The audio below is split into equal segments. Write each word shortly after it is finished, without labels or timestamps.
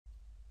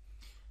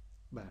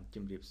bạn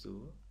chấm điệp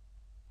số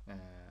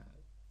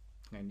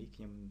ngày níខ្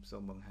ញុំសូ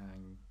មបង្ហាញ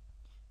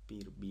ពី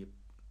របៀប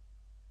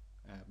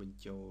បញ្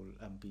ចូល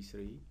MP3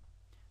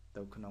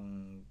 ទៅក្នុង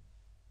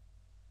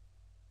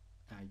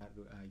iPad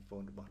ឬ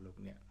iPhone របស់លោក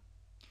អ្នក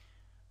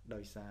ដោ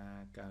យសារ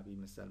កាលពី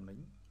ម្សិលមិញ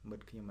មិ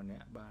ត្តខ្ញុំម្នា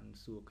ក់បាន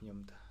សួរខ្ញុំ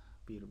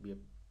ពីរបៀប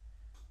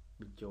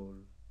បញ្ចូល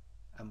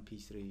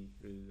MP3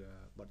 ឬ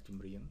បទច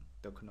ម្រៀង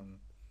ទៅក្នុង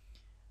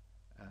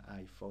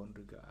iPhone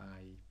ឬក៏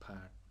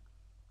iPad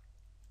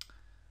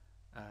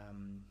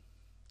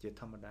ជា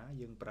ធម្មតា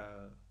យើងប្រើ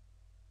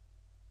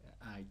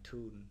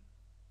iTunes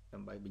ដើ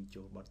ម្បីបញ្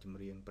ចូលបទចម្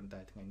រៀងប៉ុន្តែ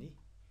ថ្ងៃនេះ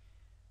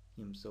ខ្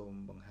ញុំសូម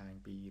បង្ហាញ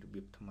ពីរ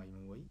បៀបថ្មី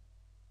មួយ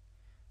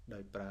ដោ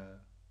យប្រើ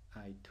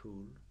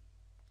iTunes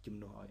ជំ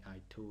នួសឲ្យ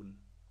iTunes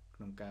ក្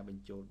នុងការប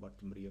ញ្ចូលបទ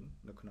ចម្រៀង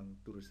នៅក្នុង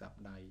ទូរស័ព្ទ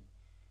ដៃ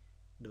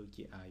ដូច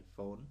ជា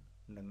iPhone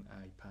និង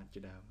iPad ជា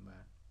ដើមបា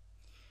ទ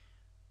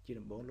ជា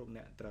ដំបូងលោក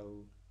អ្នកត្រូវ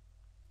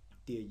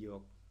ទាញយ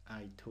ក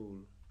iTunes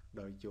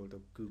ដោយចូលទៅ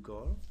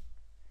Google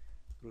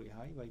រួច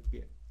ហើយវាយ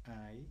ពាក្យ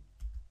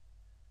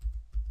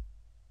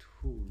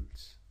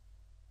iTunes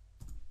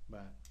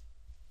បាទ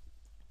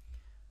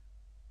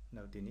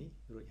នៅទីនេះ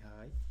រួចហើ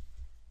យ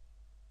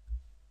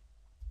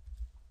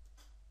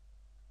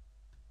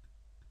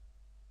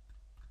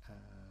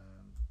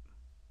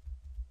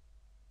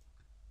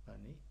បាទ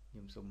នេះខ្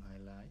ញុំសូម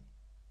highlight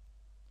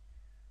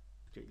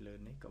ចុចលើ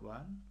នេះក៏បា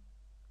ន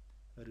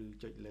ឬ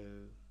ចុចលើ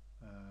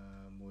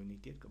មួយនេះ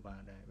ទៀតក៏បា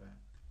នដែរបាទ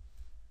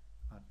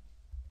អត់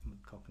មិន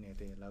ខុសគ្នា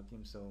ទេឥឡូវខ្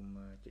ញុំសូម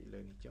ចុចលើ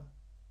នេះចុះ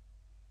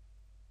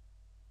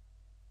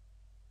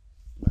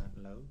បាទឥ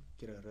ឡូវ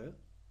ជ្រើសរើស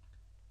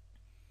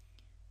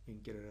យើង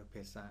ជ្រើសរើស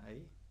ភាសាអី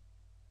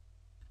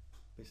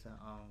ភាសា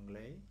អង់គ្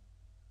លេ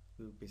ស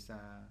ឬភា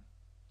សា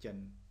ចិន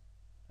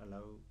ឥ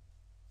ឡូវ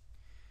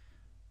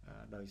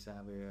ដោយសារ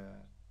វា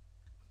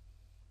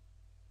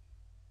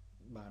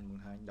បានប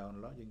ង្ហាញ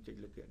download យើងចុច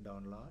លើពាក្យ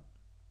download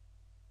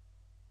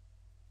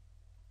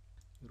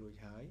រួច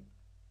ហើយ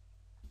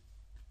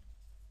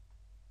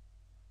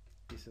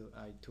This is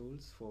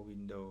iTools for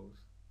Windows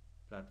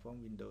platform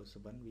Windows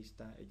 7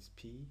 Vista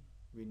XP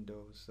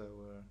Windows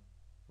Server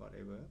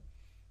whatever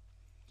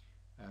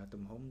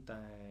ទំហំ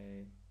តែ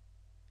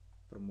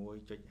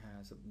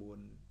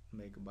 6.54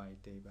 MB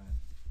ទេបាទ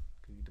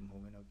គឺទំហំ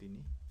នៅទី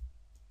នេះ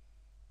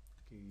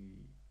គឺ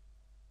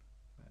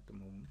ទំ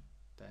ហំ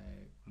តែ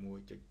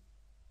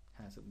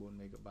 1.54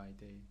 MB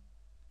ទេអ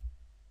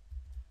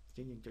ញ្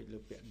ចឹងយើងចុចលើ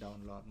ពាក្យ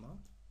download មក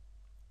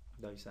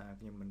ដោយសារ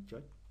ខ្ញុំមិនចុ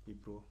ចពី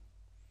ព្រោះ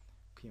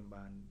ខ្ញុំ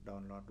បាន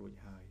download រួច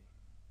ហើយ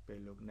ពេល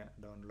លោកអ្នក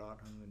download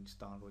ហើយ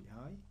install រួច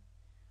ហើយ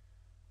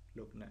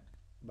លោកអ្នក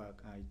បើក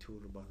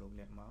iTunes របស់លោក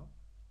អ្នកមក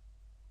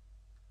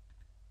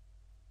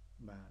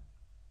បាទ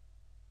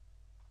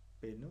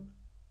ពេលនោះ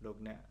លោក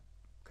អ្នក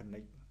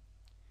connect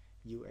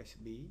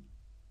USB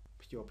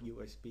ភ្ជាប់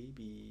USB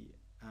ពី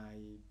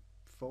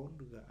iPhone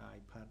ឬក៏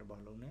iPad រប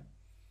ស់លោកអ្នក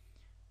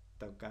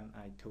ទៅកាន់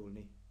iTunes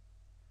នេះ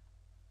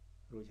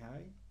រួចហើ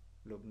យ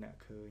លោកអ្នក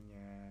ឃើញ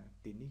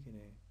ទីនេះគឺ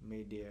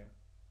media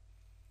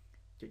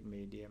ចុច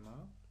media ម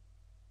ក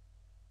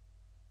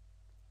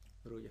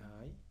រួចហើ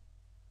យ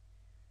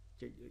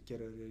ចុចជ្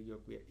រើសរើសយ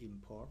កពាក្យ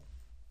import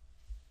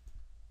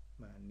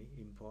បាទនេះ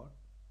import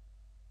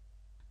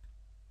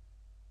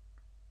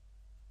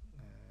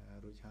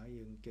រួចហើយ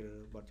យើងជ្រើស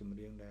រើសបទចម្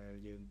រៀងដែល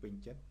យើងពេញ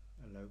ចិត្ត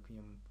ឥឡូវខ្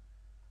ញុំ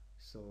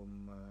សូម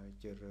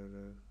ជ្រើស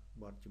រើស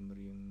បទចម្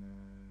រៀង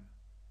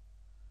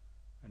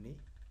អានេះ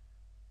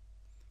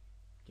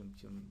ខ្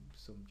ញុំ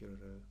សូមជ្រើស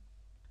រើស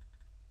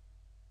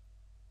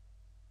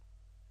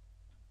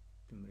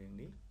ចម្រៀង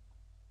នេះ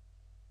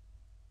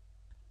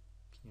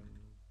ខ្ញុំ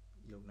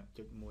លោកអ្នក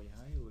ចុចមួយ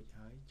ហើយរួច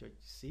ហើយចុច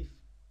shift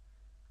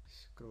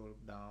scroll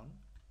down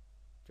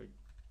ចុច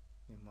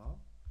នេះមក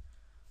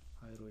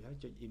ហើយរួចហើយ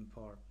ចុច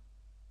import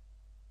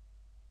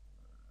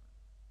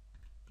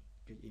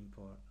ចុច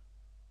import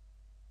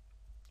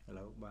ឥ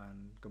ឡូវបាន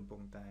កំពុ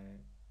ងតែ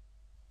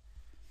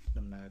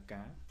ដំណើរ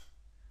ការ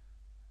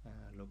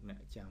លោកអ្ន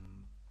កចាំ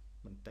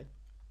បន្តិច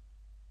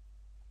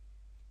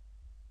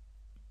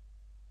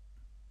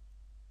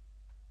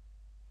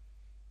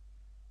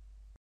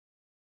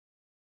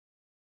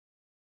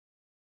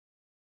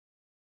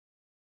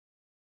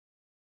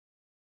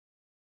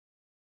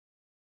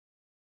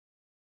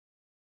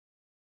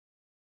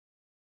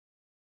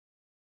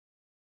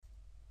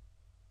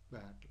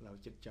បាទเรา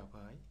ចិត្តចប់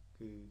ហើយ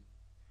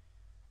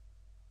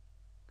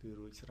គឺ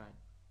រួចស្រេច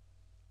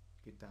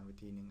គឺតាមវិ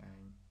ធីនឹងឯ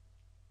ង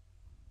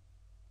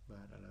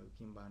បាទឥឡូវខ្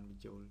ញុំបានប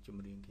ញ្ចូលច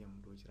ម្រៀងខ្ញុំ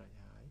រួចស្រេច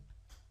ហើយ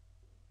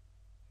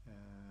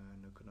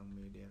នៅក្នុង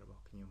media រប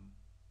ស់ខ្ញុំ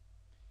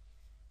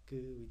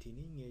គឺវិធី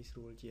នេះងាយស្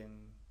រួលជាង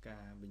កា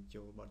របញ្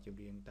ចូលបទចម្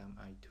រៀងតាម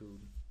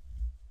iTunes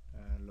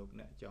លោក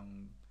អ្នកចង់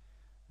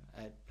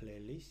add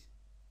playlist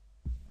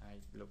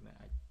លោកអ្នក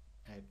អាច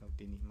add នៅ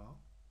ទីនេះមក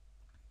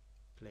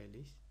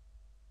playlist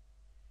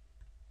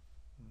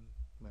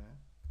បាទ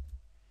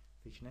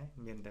ដូច្នេះ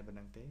មានតែប៉ុណ្្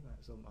នឹងទេបាទ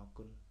សូមអរ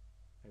គុណ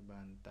ហើយ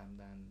បានតាម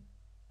ដាន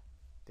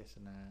ទេស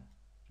នា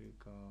ឬ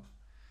ក៏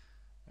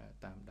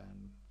តាមដាន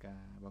កា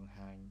របង្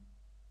ហាញ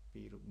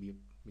ពីរបៀប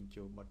បញ្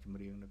ចូលបទចម្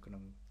រៀងនៅក្នុ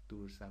ងទូ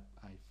រស័ព្ទ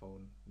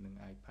iPhone និង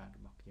iPad រ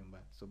បស់ខ្ញុំ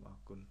បាទសូមអរ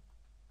គុណ